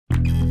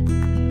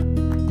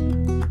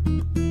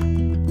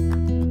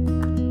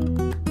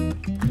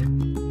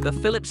The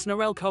Philips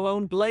Norelco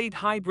OneBlade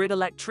Hybrid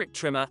Electric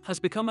Trimmer has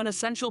become an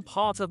essential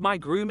part of my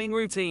grooming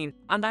routine,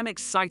 and I'm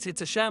excited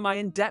to share my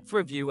in-depth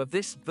review of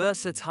this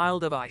versatile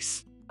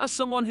device. As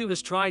someone who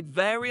has tried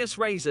various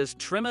razors,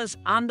 trimmers,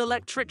 and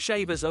electric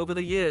shavers over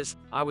the years,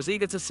 I was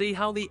eager to see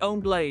how the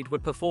OneBlade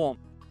would perform.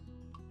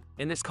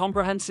 In this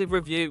comprehensive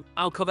review,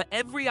 I'll cover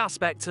every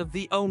aspect of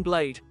the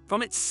OneBlade,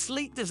 from its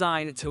sleek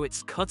design to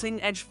its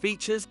cutting-edge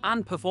features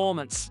and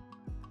performance.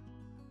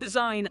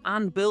 Design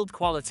and build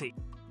quality.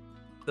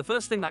 The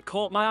first thing that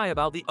caught my eye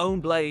about the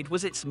OneBlade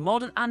was its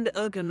modern and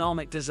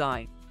ergonomic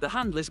design. The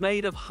handle is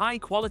made of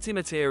high-quality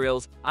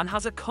materials and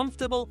has a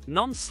comfortable,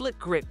 non-slip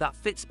grip that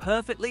fits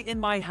perfectly in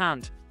my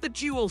hand. The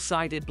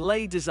dual-sided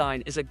blade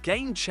design is a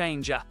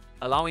game-changer,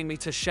 allowing me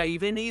to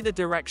shave in either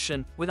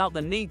direction without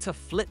the need to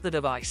flip the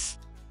device.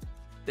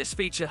 This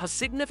feature has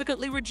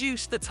significantly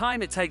reduced the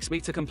time it takes me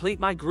to complete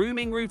my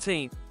grooming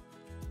routine.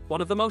 One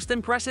of the most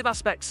impressive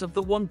aspects of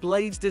the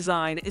OneBlade's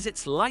design is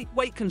its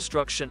lightweight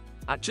construction.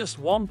 At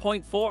just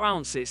 1.4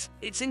 ounces,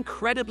 it's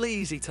incredibly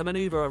easy to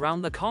maneuver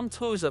around the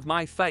contours of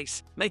my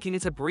face, making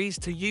it a breeze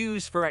to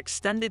use for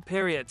extended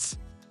periods.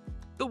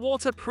 The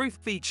waterproof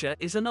feature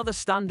is another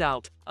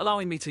standout,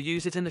 allowing me to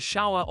use it in the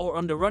shower or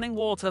under running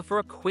water for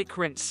a quick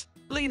rinse.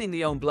 Cleaning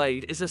the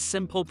OneBlade is a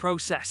simple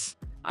process.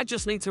 I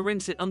just need to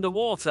rinse it under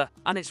water,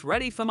 and it's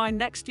ready for my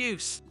next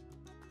use.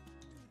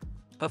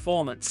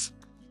 Performance.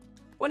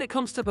 When it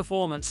comes to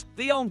performance,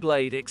 the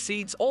OneBlade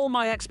exceeds all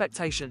my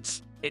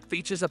expectations. It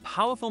features a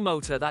powerful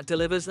motor that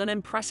delivers an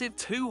impressive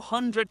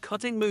 200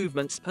 cutting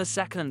movements per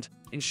second,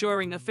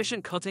 ensuring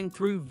efficient cutting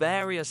through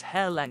various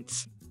hair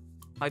lengths.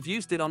 I've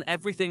used it on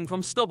everything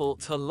from stubble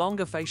to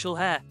longer facial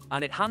hair,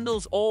 and it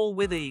handles all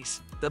with ease.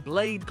 The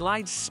blade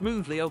glides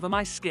smoothly over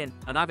my skin,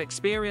 and I've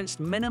experienced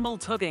minimal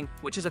tugging,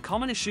 which is a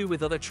common issue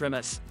with other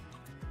trimmers.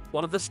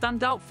 One of the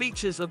standout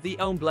features of the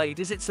OneBlade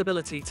is its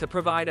ability to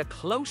provide a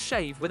close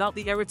shave without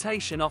the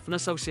irritation often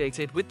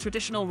associated with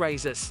traditional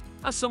razors.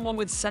 As someone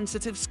with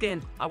sensitive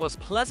skin, I was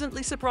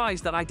pleasantly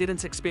surprised that I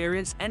didn't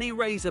experience any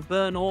razor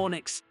burn or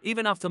nicks,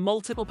 even after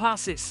multiple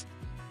passes.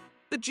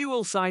 The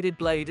dual-sided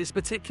blade is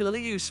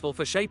particularly useful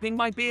for shaping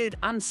my beard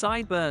and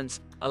sideburns,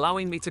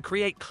 allowing me to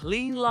create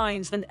clean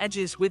lines and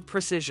edges with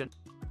precision.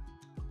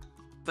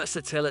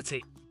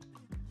 Versatility.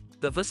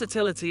 The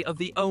versatility of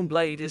the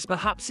OneBlade is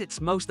perhaps its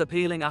most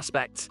appealing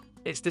aspect.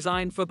 It's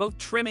designed for both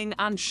trimming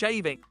and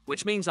shaving,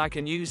 which means I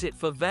can use it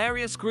for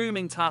various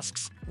grooming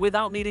tasks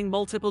without needing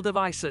multiple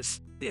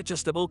devices. The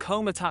adjustable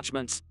comb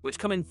attachments, which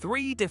come in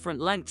 3 different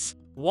lengths,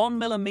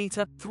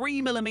 1mm,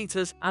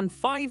 3mm, and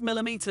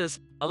 5mm,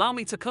 allow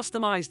me to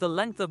customize the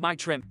length of my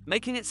trim,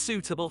 making it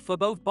suitable for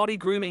both body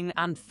grooming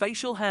and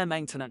facial hair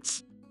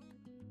maintenance.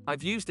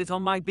 I've used it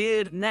on my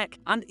beard, neck,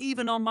 and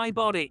even on my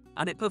body,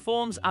 and it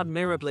performs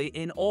admirably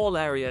in all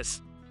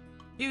areas.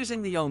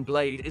 Using the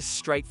OneBlade is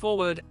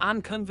straightforward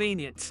and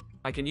convenient.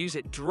 I can use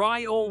it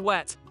dry or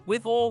wet,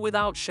 with or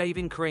without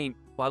shaving cream.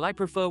 While I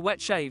prefer wet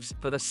shaves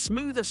for the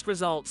smoothest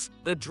results,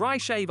 the dry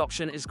shave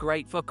option is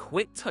great for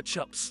quick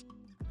touch-ups.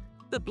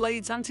 The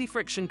blade's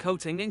anti-friction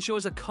coating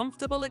ensures a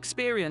comfortable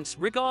experience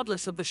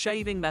regardless of the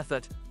shaving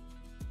method.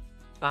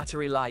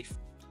 Battery life.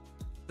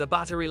 The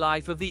battery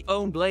life of the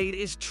OneBlade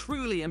is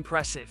truly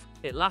impressive.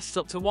 It lasts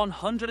up to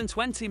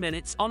 120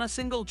 minutes on a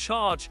single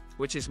charge,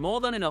 which is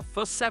more than enough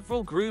for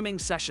several grooming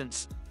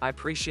sessions. I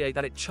appreciate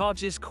that it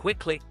charges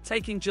quickly,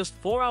 taking just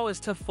 4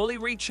 hours to fully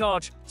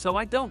recharge, so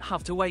I don't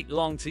have to wait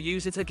long to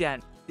use it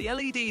again. The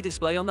LED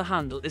display on the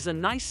handle is a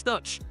nice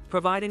touch,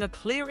 providing a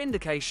clear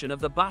indication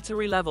of the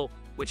battery level,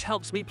 which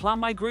helps me plan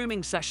my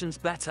grooming sessions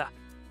better.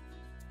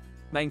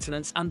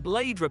 Maintenance and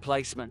blade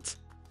replacement.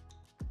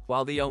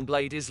 While the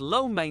OneBlade is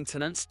low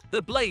maintenance,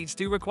 the blades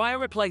do require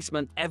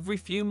replacement every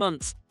few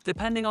months,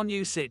 depending on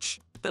usage.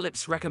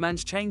 Philips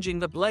recommends changing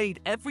the blade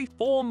every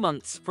 4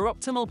 months for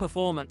optimal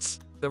performance.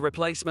 The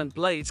replacement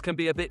blades can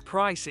be a bit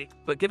pricey,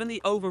 but given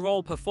the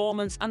overall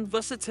performance and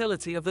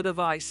versatility of the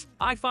device,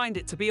 I find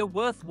it to be a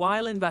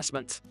worthwhile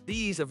investment. The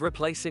ease of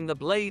replacing the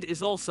blade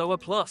is also a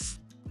plus.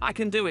 I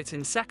can do it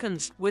in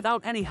seconds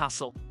without any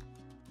hassle.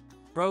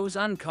 Pros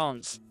and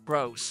cons.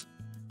 Pros.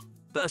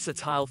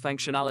 Versatile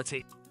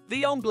functionality.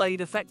 The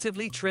OneBlade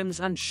effectively trims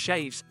and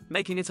shaves,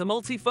 making it a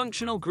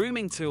multifunctional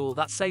grooming tool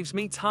that saves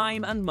me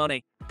time and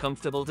money.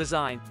 Comfortable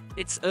design.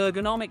 Its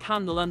ergonomic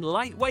handle and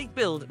lightweight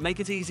build make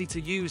it easy to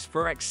use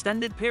for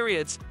extended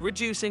periods,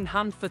 reducing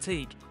hand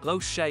fatigue.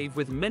 Close shave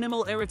with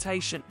minimal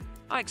irritation.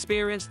 I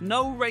experienced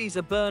no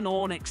razor burn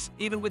or nicks,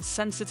 even with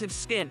sensitive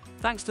skin,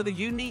 thanks to the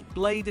unique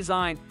blade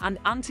design and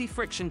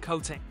anti-friction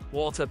coating.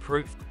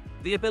 Waterproof.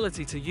 The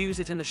ability to use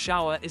it in the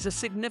shower is a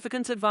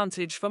significant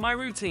advantage for my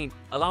routine,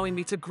 allowing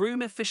me to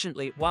groom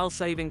efficiently while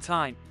saving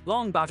time.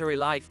 Long battery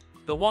life.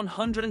 The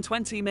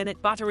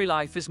 120-minute battery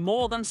life is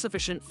more than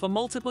sufficient for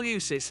multiple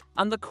uses,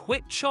 and the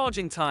quick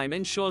charging time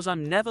ensures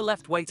I'm never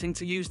left waiting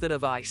to use the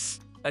device.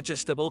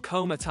 Adjustable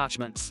comb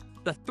attachments.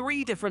 The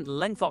 3 different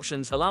length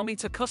options allow me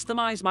to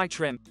customize my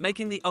trim,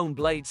 making the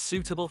OneBlade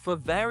suitable for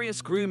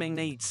various grooming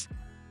needs.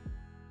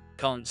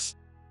 Cons.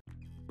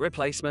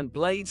 Replacement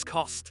blades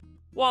cost.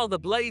 While the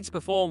blades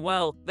perform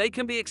well, they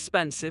can be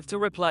expensive to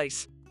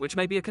replace, which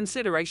may be a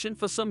consideration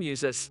for some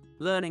users.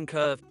 Learning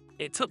curve.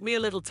 It took me a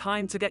little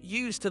time to get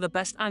used to the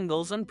best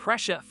angles and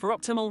pressure for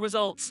optimal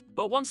results,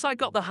 but once I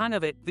got the hang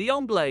of it, the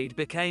OneBlade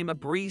became a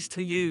breeze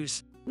to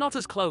use. Not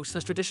as close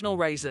as traditional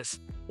razors.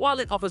 While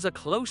it offers a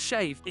close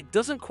shave, it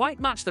doesn't quite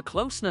match the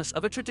closeness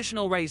of a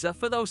traditional razor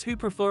for those who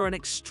prefer an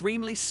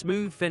extremely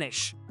smooth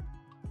finish.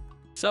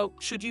 So,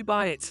 should you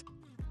buy it?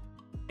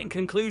 In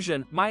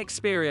conclusion, my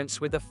experience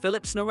with the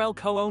Philips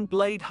Norelco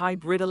OneBlade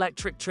Hybrid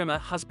Electric Trimmer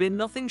has been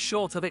nothing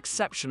short of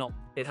exceptional.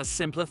 It has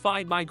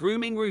simplified my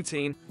grooming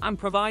routine and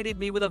provided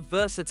me with a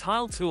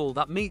versatile tool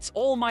that meets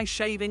all my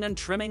shaving and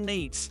trimming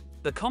needs.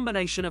 The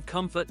combination of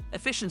comfort,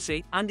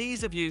 efficiency, and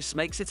ease of use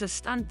makes it a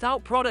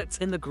standout product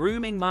in the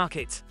grooming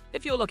market.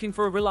 If you're looking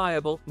for a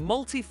reliable,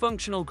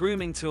 multifunctional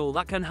grooming tool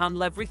that can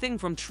handle everything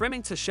from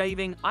trimming to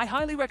shaving, I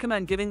highly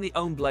recommend giving the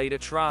OneBlade a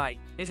try.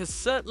 It has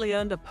certainly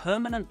earned a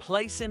permanent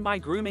place in my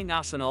grooming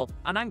arsenal,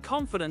 and I'm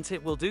confident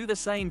it will do the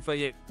same for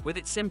you. With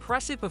its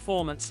impressive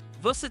performance,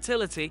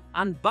 versatility,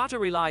 and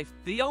battery life,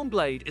 the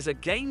OneBlade is a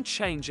game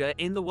changer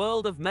in the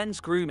world of men's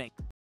grooming.